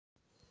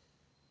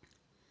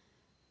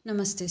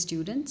Namaste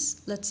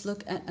students. Let's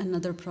look at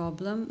another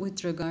problem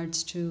with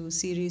regards to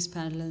series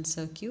parallel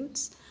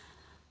circuits.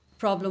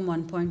 Problem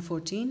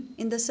 1.14.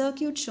 In the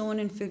circuit shown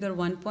in figure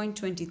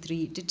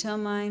 1.23,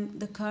 determine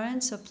the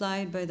current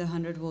supplied by the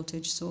 100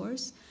 voltage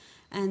source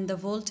and the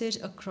voltage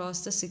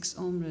across the 6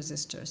 ohm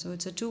resistor. So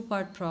it's a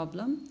two-part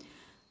problem.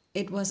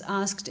 It was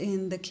asked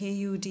in the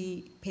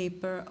KUD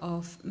paper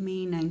of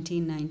May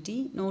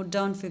 1990. Note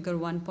down figure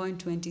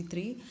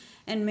 1.23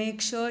 and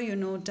make sure you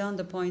note down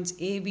the points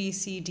A, B,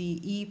 C, D,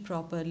 E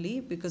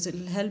properly because it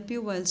will help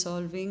you while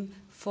solving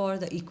for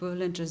the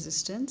equivalent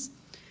resistance.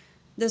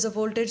 There's a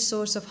voltage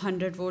source of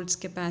 100 volts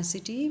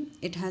capacity.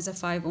 It has a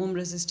 5 ohm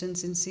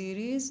resistance in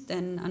series,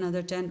 then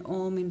another 10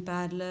 ohm in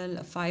parallel,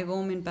 a 5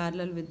 ohm in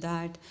parallel with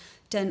that,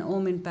 10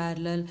 ohm in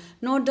parallel.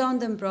 Note down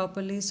them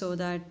properly so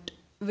that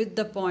with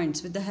the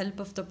help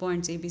of the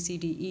points A, B, C,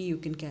 D, E, you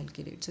can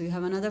calculate. So you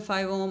have another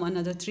 5 ohm,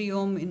 another 3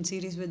 ohm in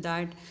series with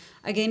that.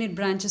 Again, it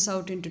branches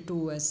out into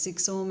two as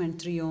 6 ohm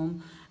and 3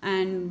 ohm.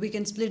 And we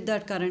can split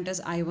that current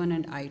as I1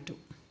 and I2.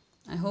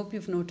 I hope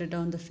you've noted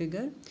down the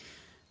figure.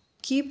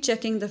 Keep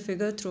checking the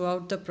figure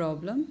throughout the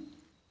problem.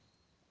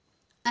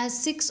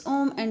 As 6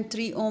 ohm and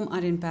 3 ohm are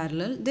in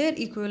parallel, their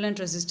equivalent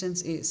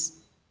resistance is,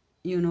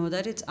 you know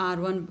that it's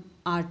R1,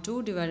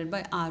 R2 divided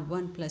by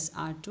R1 plus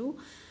R2.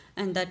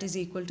 And that is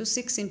equal to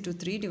 6 into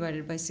 3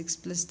 divided by 6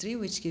 plus 3,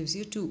 which gives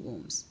you 2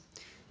 ohms.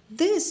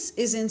 This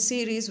is in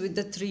series with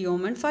the 3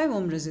 ohm and 5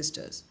 ohm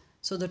resistors.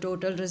 So the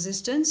total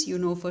resistance, you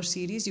know for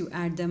series, you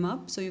add them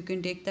up. So you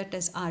can take that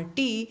as RT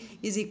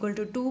is equal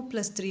to 2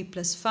 plus 3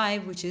 plus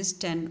 5, which is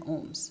 10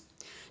 ohms.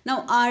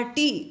 Now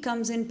RT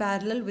comes in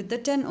parallel with the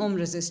 10 ohm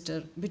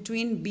resistor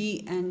between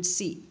B and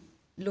C.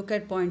 Look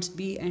at points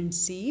B and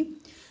C.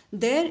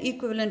 Their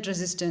equivalent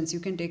resistance, you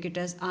can take it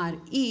as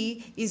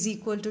RE, is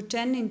equal to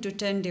 10 into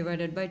 10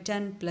 divided by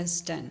 10 plus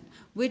 10,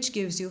 which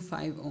gives you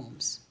 5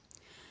 ohms.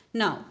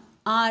 Now,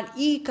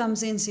 RE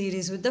comes in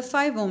series with the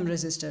 5 ohm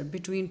resistor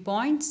between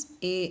points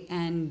A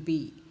and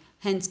B.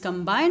 Hence,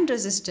 combined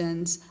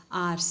resistance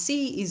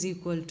RC is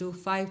equal to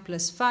 5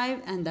 plus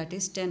 5, and that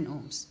is 10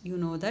 ohms. You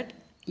know that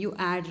you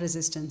add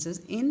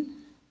resistances in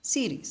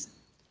series.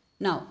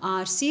 Now,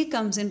 RC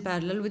comes in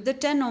parallel with the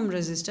 10 ohm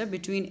resistor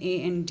between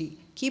A and D.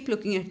 Keep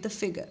looking at the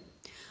figure.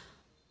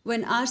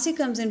 When RC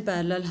comes in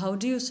parallel, how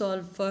do you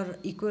solve for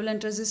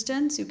equivalent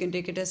resistance? You can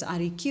take it as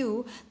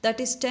REQ, that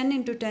is 10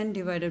 into 10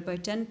 divided by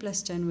 10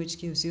 plus 10, which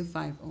gives you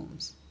 5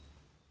 ohms.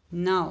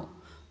 Now,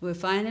 we're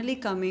finally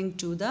coming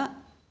to the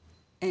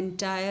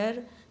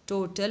entire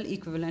total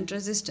equivalent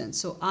resistance.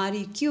 So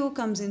REQ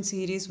comes in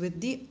series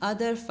with the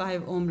other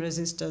 5 ohm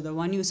resistor, the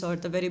one you saw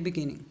at the very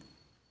beginning.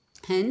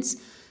 Hence,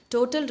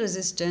 total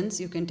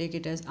resistance, you can take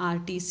it as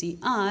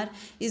RTCR,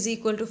 is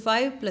equal to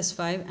 5 plus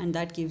 5, and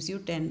that gives you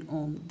 10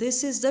 ohm.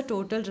 This is the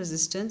total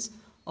resistance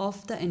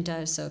of the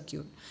entire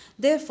circuit.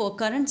 Therefore,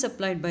 current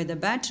supplied by the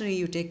battery,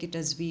 you take it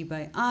as V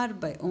by R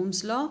by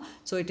Ohm's law.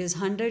 So it is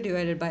 100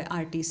 divided by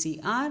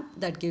RTCR,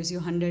 that gives you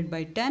 100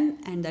 by 10,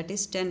 and that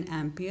is 10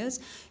 amperes.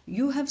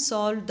 You have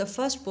solved the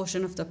first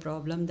portion of the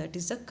problem, that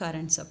is the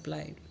current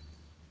supplied.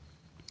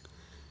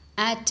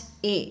 At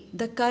A,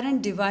 the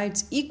current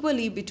divides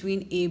equally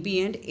between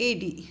AB and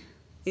AD.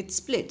 It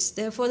splits.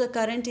 Therefore, the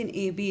current in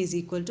AB is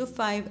equal to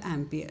 5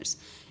 amperes.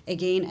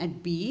 Again,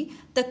 at B,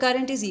 the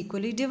current is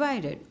equally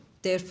divided.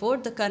 Therefore,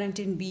 the current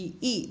in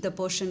BE, the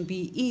portion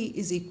BE,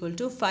 is equal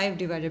to 5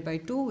 divided by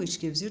 2, which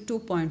gives you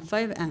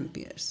 2.5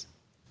 amperes.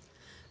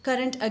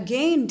 Current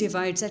again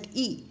divides at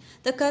E.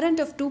 The current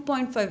of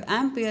 2.5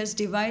 amperes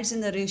divides in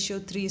the ratio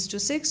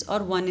 3:6 or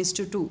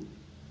 1:2.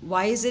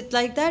 Why is it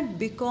like that?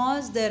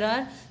 Because there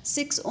are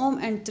 6 ohm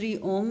and 3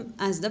 ohm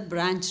as the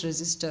branch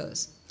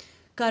resistors.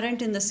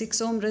 Current in the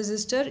 6 ohm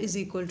resistor is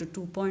equal to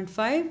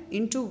 2.5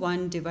 into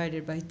 1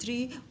 divided by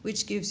 3,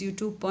 which gives you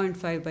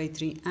 2.5 by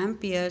 3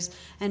 amperes,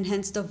 and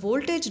hence the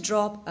voltage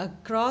drop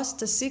across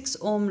the 6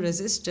 ohm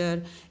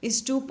resistor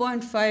is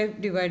 2.5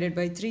 divided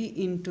by 3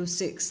 into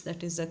 6.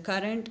 That is the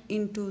current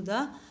into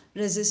the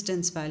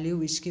resistance value,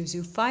 which gives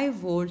you 5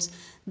 volts.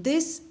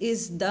 This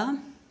is the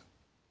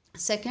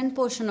second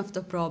portion of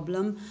the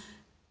problem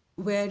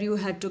where you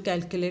had to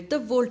calculate the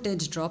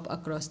voltage drop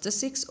across the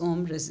 6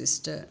 ohm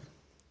resistor.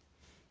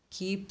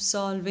 Keep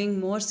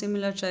solving more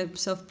similar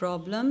types of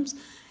problems.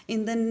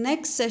 In the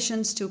next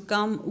sessions to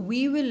come,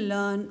 we will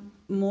learn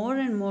more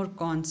and more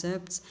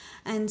concepts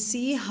and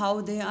see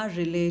how they are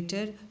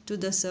related to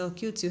the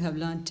circuits you have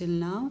learned till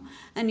now,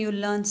 and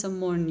you'll learn some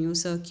more new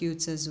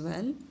circuits as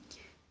well.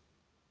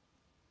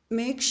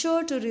 Make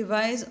sure to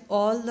revise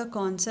all the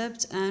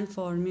concepts and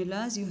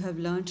formulas you have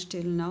learned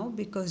till now,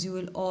 because you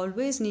will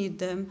always need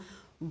them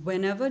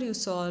whenever you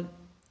solve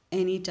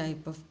any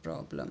type of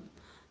problem.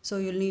 So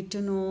you'll need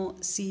to know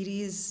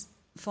series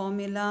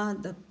formula,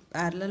 the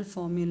parallel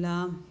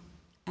formula,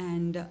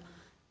 and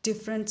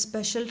different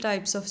special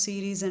types of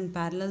series and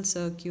parallel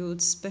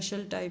circuits,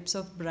 special types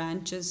of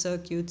branches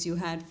circuits you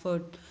had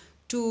for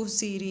 2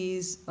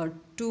 series or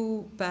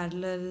 2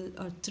 parallel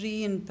or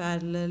 3 in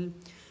parallel.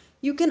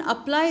 You can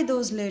apply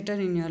those later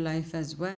in your life as well.